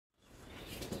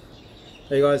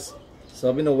Hey guys, so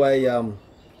I've been away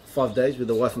 5 days with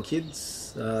the wife and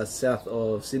kids, south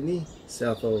of Sydney,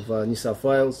 south of New South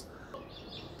Wales.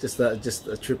 Just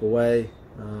a trip away.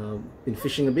 Been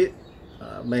fishing a bit,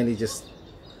 mainly just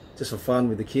for fun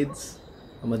with the kids.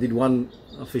 I did one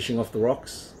fishing off the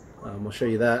rocks. I'll show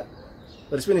you that.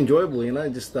 But it's been enjoyable, you know,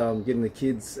 just getting the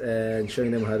kids and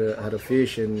showing them how to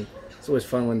fish, and it's always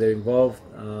fun when they're involved,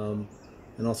 and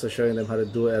also showing them how to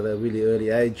do it at a really early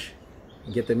age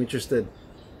and get them interested.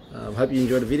 Hope you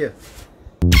enjoy the video.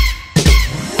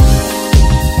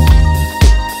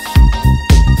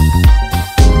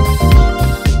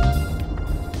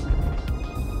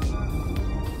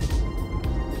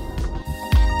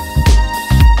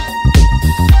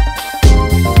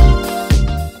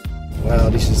 Wow,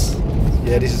 this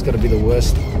is going to be the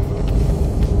worst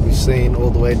we've seen all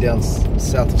the way down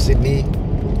south of Sydney,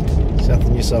 south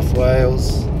of New South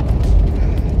Wales.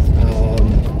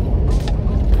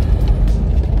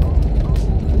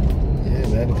 Yeah,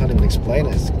 man, I can't even explain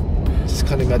it. Just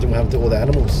can't imagine what happened to all the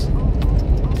animals.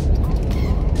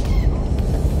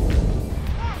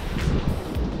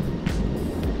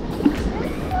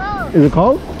 Is it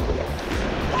cold?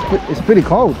 It's pretty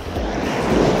cold.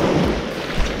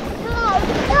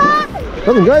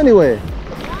 Doesn't go anywhere.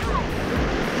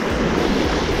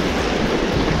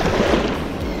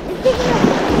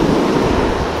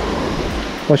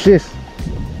 What's this?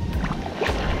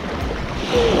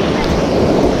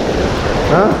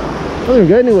 Huh? Doesn't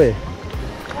go anywhere.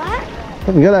 What?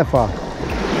 Doesn't go that far. On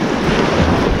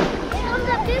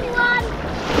the big one.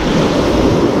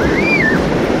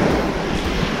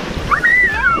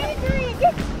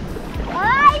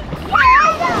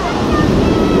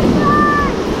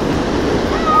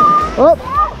 Oh!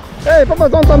 Hey,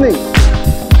 Papa's on something!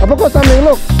 Papa got something,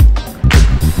 look!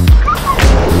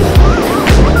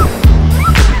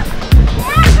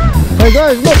 Hey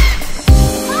guys, look!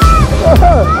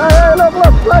 Hey, look,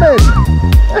 flooded!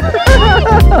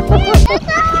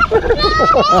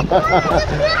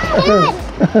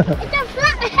 It's a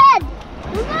flathead!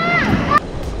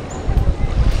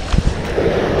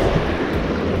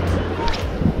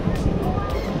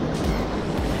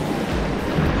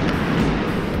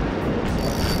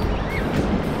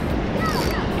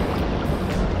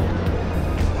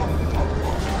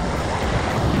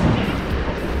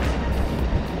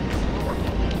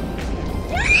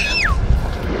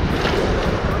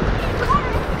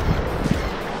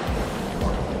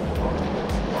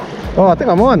 Oh, I think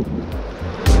I'm on.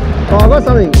 Oh, I got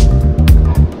something.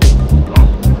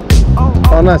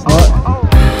 Oh, nice, not.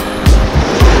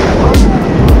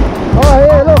 Oh,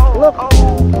 yeah, look.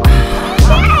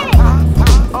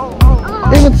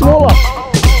 Even smaller.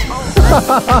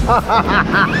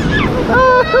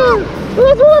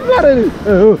 That's what I'm planning.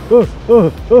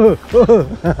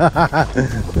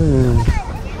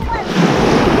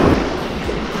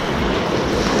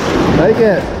 Take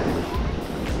it.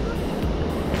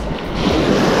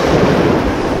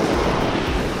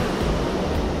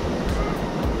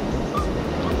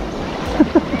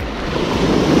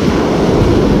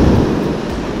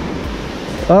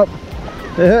 Up.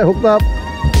 Yeah, hooked up.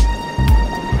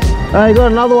 I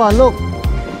got another one, look.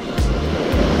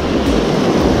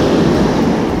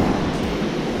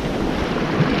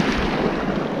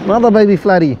 Another baby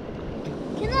flatty.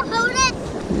 Can I hold it?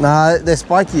 Nah, they're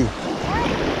spiky.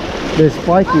 They're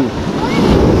spiky.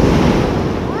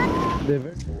 They're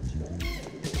very...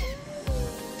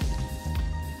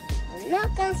 Look,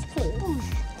 that's cool.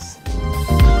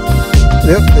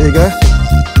 Yep, there you go.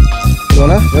 You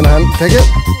wanna hand, take it?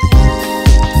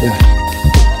 Yeah.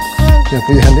 Yeah,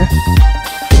 put your hand there.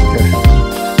 Okay.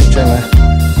 Chain there.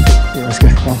 Yeah, let's go.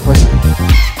 Come closer.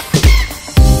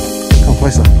 Come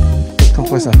closer. Come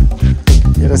closer.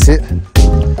 Yeah, that's it.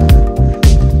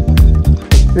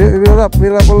 Wheel it up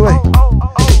all the way.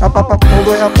 Up, all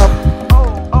the way up.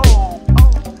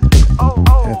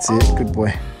 That's it, good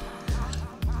boy.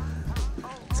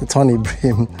 It's a tiny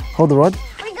bream. Hold the rod.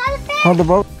 Hold the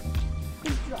boat.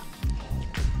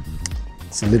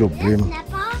 It's a little bream.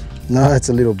 No, it's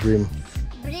a little bream.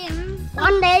 Bream.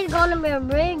 One day it's gonna be a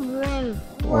big bream.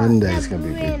 One day it's gonna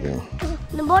be a big bream.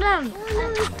 The bottom.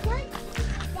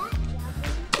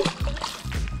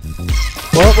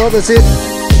 Well, that's it.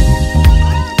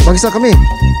 Bagisa, come here.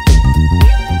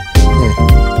 Yeah.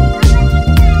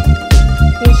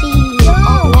 You see?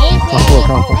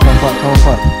 Come on.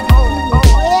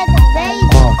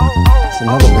 Oh, it's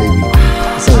another baby.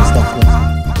 It's other stuff.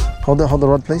 Hold the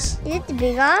rod, please. Is it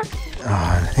bigger?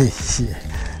 Ah, yeah. It's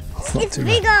It's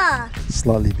bigger.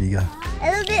 Slightly bigger. A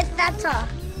little bit fatter.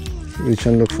 Which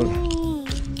one look for?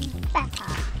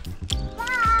 Fatter.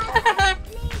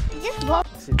 Just walk.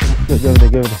 Go over there,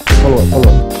 go over there. Follow it, follow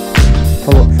it.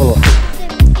 Follow it, follow it.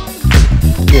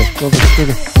 Yeah, go over there, go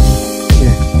there.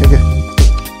 Yeah, go, go.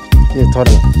 Yeah,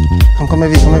 tighten it. Come over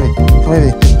here, come over here. Come over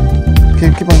here.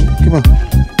 Keep on, keep on. Keep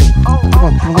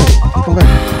on, keep on going, keep on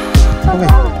going. Come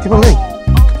here, keep on going.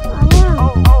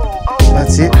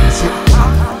 That's it, that's it.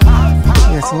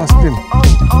 Yeah, it's a nice swim.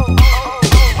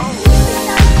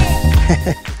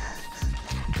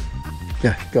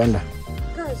 Yeah, go under.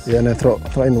 Yeah, no, throw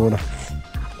it in the water.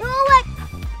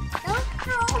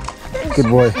 Good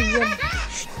boy. They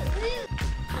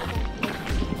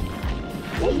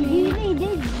really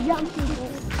did jump in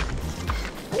this.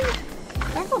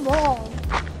 That's a ball.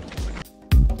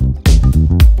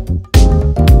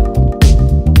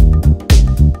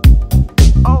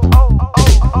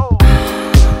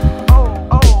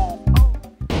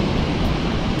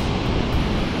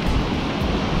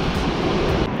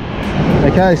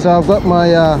 Okay, so I've got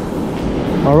my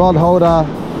rod holder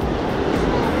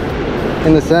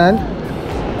in the sand.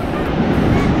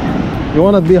 You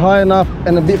want to be high enough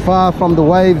and a bit far from the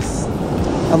waves,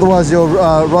 otherwise your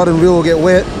rod and reel will get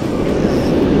wet.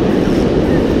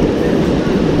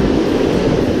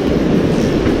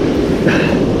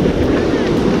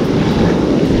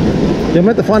 You're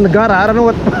meant to find the gutter. I don't know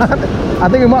what I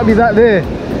think it might be that there.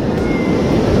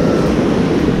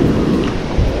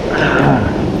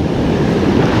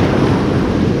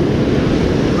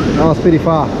 That was pretty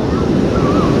far.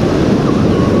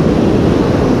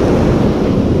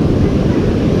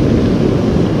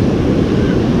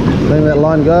 Letting that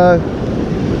line go.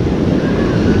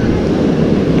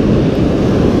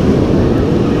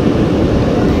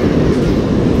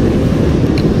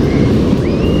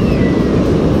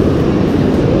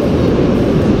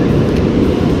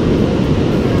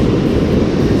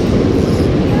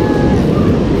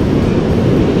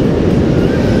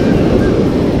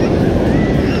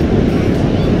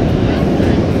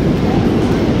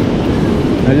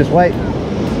 Now just wait.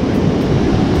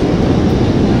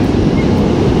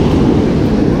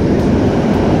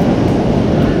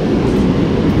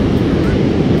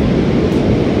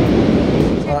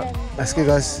 Alright, let's go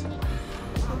guys.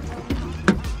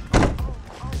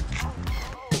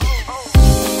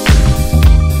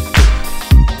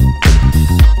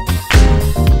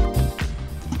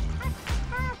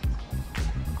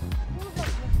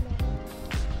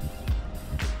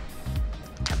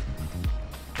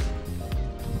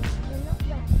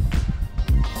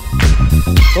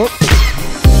 Oh,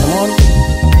 come on.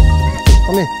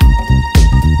 Come here.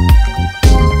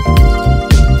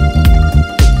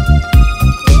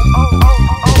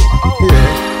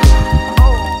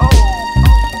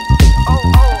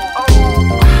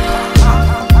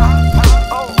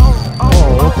 Oh,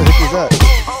 what the heck is that?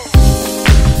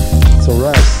 It's a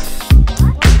wrasse.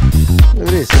 Look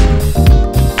at this.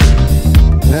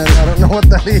 Man, I don't know what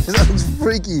that is. That looks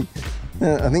freaky.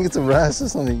 I think it's a wrasse or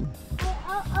something.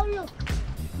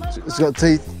 It's got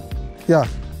teeth. Yeah.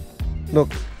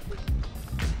 Look.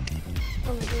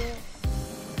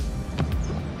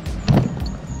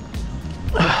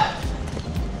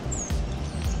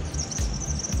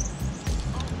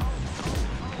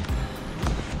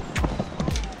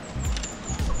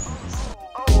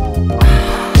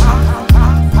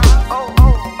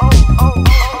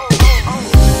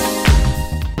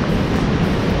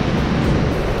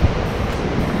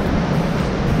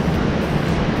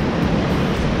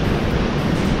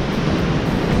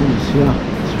 Yeah,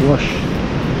 it's wash.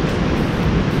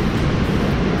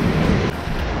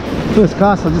 First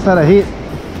cast, I just had a hit.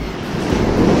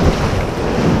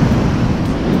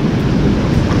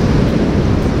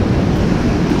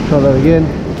 Try that again.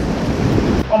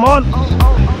 Come on!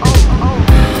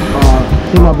 Oh,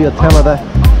 he might be a tamer there.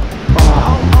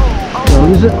 Oh, did I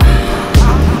lose it?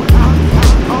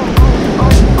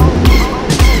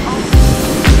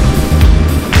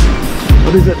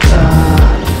 What is it?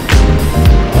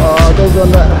 Oh, it goes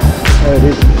on that. There it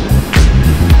is.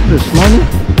 This money.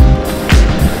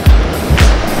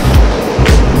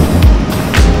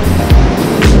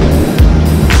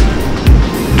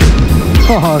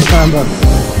 Oh, Samba.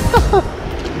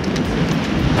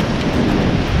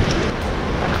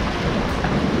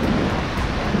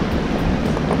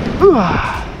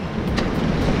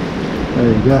 There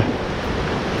you go.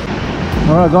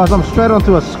 Alright guys, I'm straight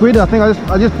onto a squid. I think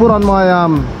I just put on my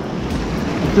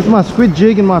just my squid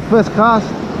jig in my first cast.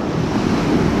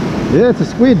 Yeah, it's a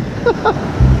squid.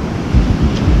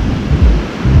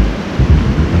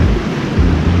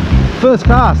 First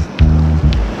cast.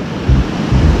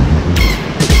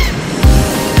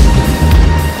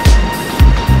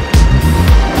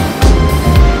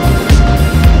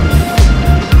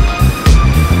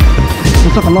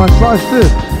 Looks like a nice size too.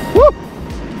 Woo! Woo!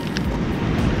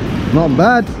 Not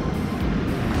bad.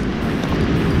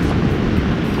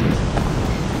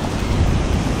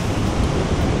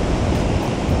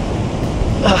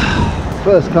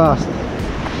 First cast.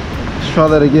 Let's try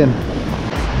that again.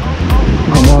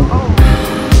 I'm on.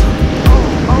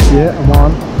 Yeah, I'm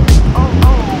on.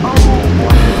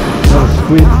 Another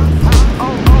squid.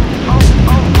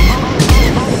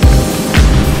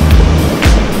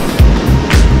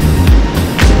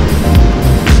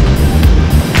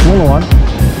 Smaller one.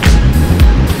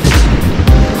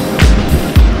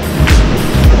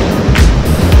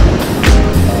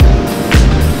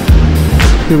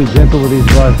 Be gentle with these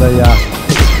guys. They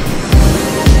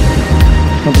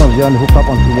sometimes you only hook up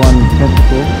onto one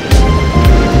tentacle.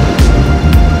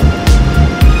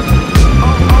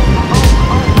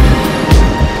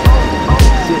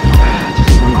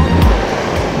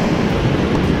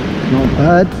 Not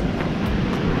bad.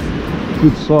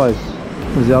 Good size.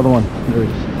 Where's the other one? There it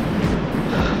is.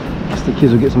 Guess the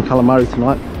kids will get some calamari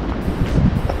tonight.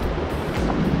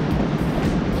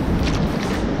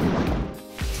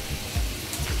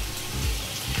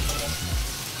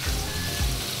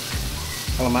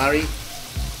 Calamari.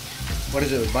 What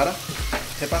is it? With butter?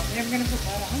 Pepper? Yeah, I'm gonna put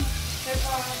butter on.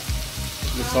 Pepper.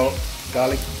 With salt,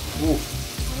 garlic. Ooh. I'm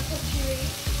gonna put chili.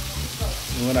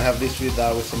 I'm gonna have this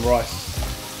with some rice.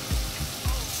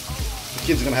 The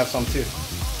kids are gonna have some too.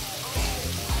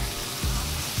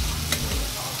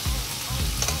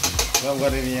 We haven't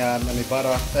got any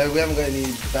butter. We haven't got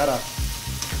any batter.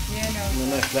 Yeah,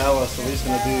 No flour, so we're just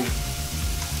gonna do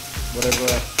whatever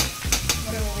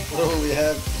we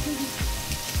have.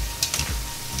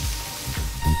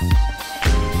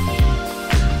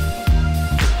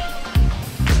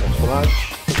 Fromage.